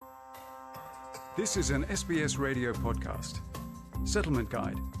This is an SBS radio podcast. Settlement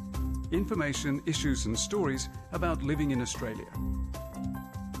Guide. Information, issues and stories about living in Australia.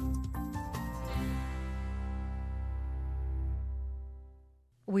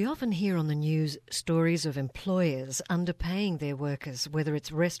 We often hear on the news stories of employers underpaying their workers, whether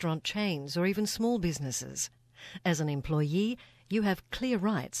it's restaurant chains or even small businesses. As an employee, you have clear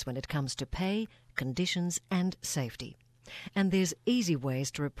rights when it comes to pay, conditions and safety. And there's easy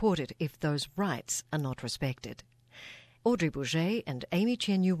ways to report it if those rights are not respected. Audrey Bourget and Amy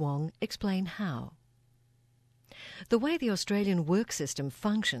Chen-Yu Wong explain how. The way the Australian work system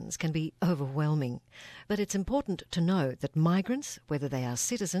functions can be overwhelming, but it's important to know that migrants, whether they are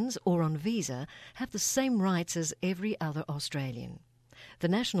citizens or on visa, have the same rights as every other Australian. The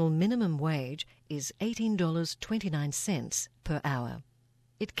national minimum wage is $18.29 per hour.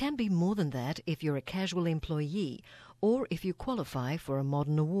 It can be more than that if you're a casual employee or if you qualify for a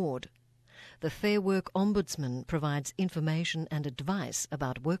modern award. The Fair Work Ombudsman provides information and advice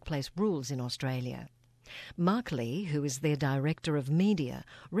about workplace rules in Australia. Mark Lee, who is their Director of Media,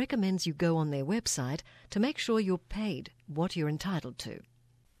 recommends you go on their website to make sure you're paid what you're entitled to.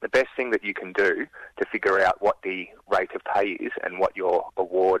 The best thing that you can do to figure out what the rate of pay is and what your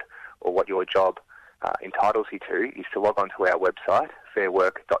award or what your job entitles you to is to log on to our website,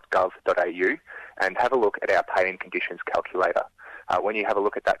 fairwork.gov.au, and have a look at our pay and conditions calculator. When you have a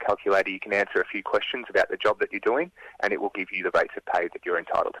look at that calculator, you can answer a few questions about the job that you're doing, and it will give you the rates of pay that you're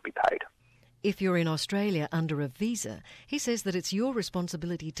entitled to be paid. If you're in Australia under a visa, he says that it's your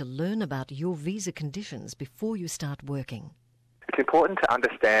responsibility to learn about your visa conditions before you start working. It's important to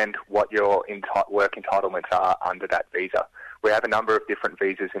understand what your work entitlements are under that visa. We have a number of different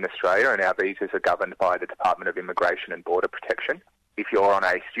visas in Australia, and our visas are governed by the Department of Immigration and Border Protection. If you're on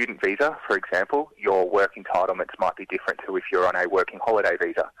a student visa, for example, your work entitlements might be different to if you're on a working holiday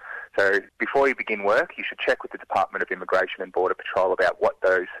visa. So before you begin work, you should check with the Department of Immigration and Border Patrol about what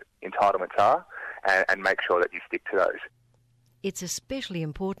those entitlements are and make sure that you stick to those. It's especially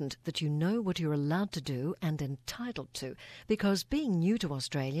important that you know what you're allowed to do and entitled to, because being new to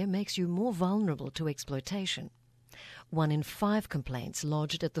Australia makes you more vulnerable to exploitation. 1 in 5 complaints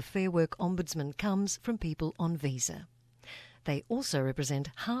lodged at the Fair Work Ombudsman comes from people on visa. They also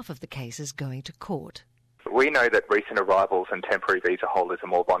represent half of the cases going to court. We know that recent arrivals and temporary visa holders are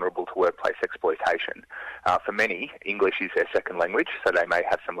more vulnerable to workplace exploitation. For many, English is their second language, so they may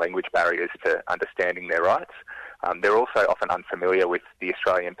have some language barriers to understanding their rights. They're also often unfamiliar with the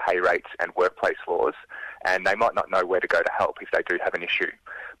Australian pay rates and workplace laws, and they might not know where to go to help if they do have an issue.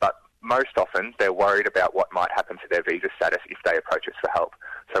 But most often, they're worried about what might happen to their visa status if they approach us for help.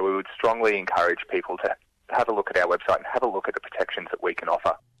 So we would strongly encourage people to have a look at our website and have a look at the protections that we can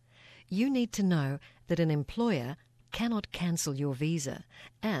offer. You need to know that an employer cannot cancel your visa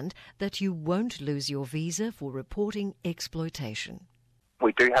and that you won't lose your visa for reporting exploitation.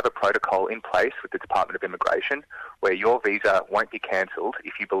 We do have a protocol in place with the Department of Immigration where your visa won't be cancelled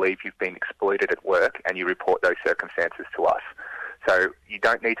if you believe you've been exploited at work and you report those circumstances to us. So you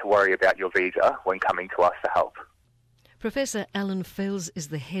don't need to worry about your visa when coming to us for help. Professor Alan Fels is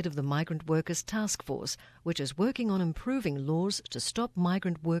the head of the Migrant Workers Task Force, which is working on improving laws to stop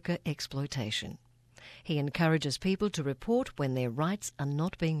migrant worker exploitation. He encourages people to report when their rights are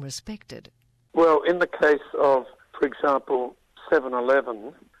not being respected. Well, in the case of, for example,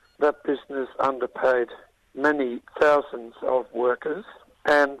 7-Eleven, that business underpaid many thousands of workers,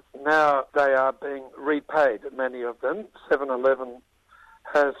 and now they are being repaid, many of them. 7-Eleven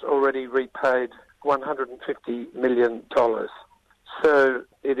has already repaid $150 million. So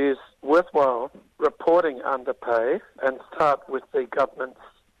it is worthwhile reporting underpay and start with the government's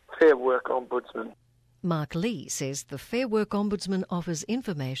Fair Work Ombudsman. Mark Lee says the Fair Work Ombudsman offers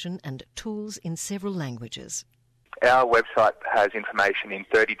information and tools in several languages. Our website has information in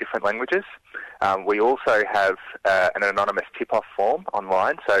 30 different languages. We also have an anonymous tip-off form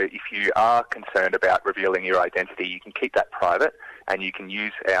online, so if you are concerned about revealing your identity, you can keep that private and you can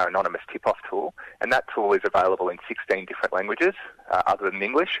use our anonymous tip-off tool, and that tool is available in 16 different languages other than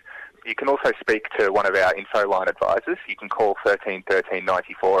English. You can also speak to one of our info line advisors. You can call 13 13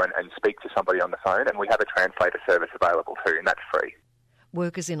 94 and speak to somebody on the phone, and we have a translator service available too, and that's free.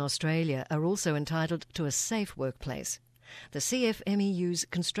 Workers in Australia are also entitled to a safe workplace. The CFMEU's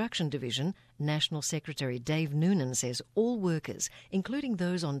Construction Division, National Secretary Dave Noonan says all workers, including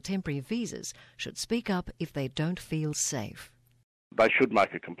those on temporary visas, should speak up if they don't feel safe. They should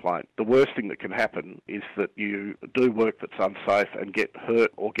make a complaint. The worst thing that can happen is that you do work that's unsafe and get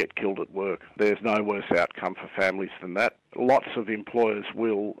hurt or get killed at work. There's no worse outcome for families than that. lots of employers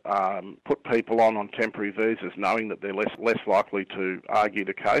will put people on temporary visas knowing that they're less likely to argue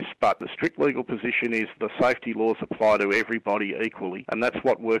the case, but the strict legal position is the safety laws apply to everybody equally, and that's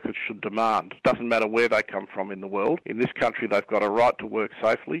what workers should demand. It doesn't matter where they come from in the world. In this country, they've got a right to work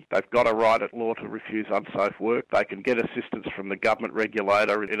safely. They've got a right at law to refuse unsafe work. They can get assistance from the government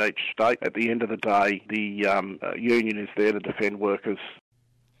regulator in each state. At the end of the day, the union is there to defend workers.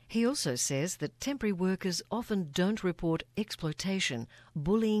 He also says that temporary workers often don't report exploitation,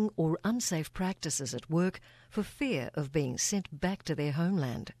 bullying or unsafe practices at work for fear of being sent back to their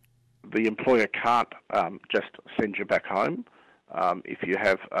homeland. The employer can't just send you back home. If you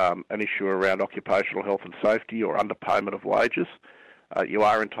have an issue around occupational health and safety or underpayment of wages, you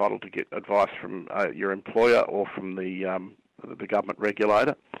are entitled to get advice from your employer or from the government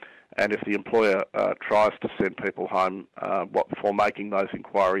regulator. And if the employer tries to send people home for making those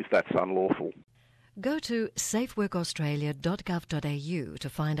inquiries, that's unlawful. Go to safeworkaustralia.gov.au to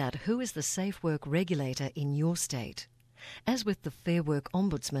find out who is the Safe Work regulator in your state. As with the Fair Work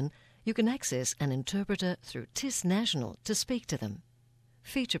Ombudsman, you can access an interpreter through TIS National to speak to them.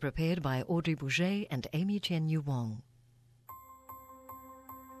 Feature prepared by Audrey Bouget and Amy Chen-Yu Wong.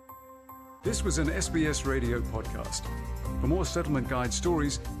 This was an SBS radio podcast. For more Settlement Guide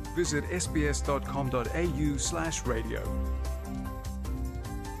stories, visit sbs.com.au/radio.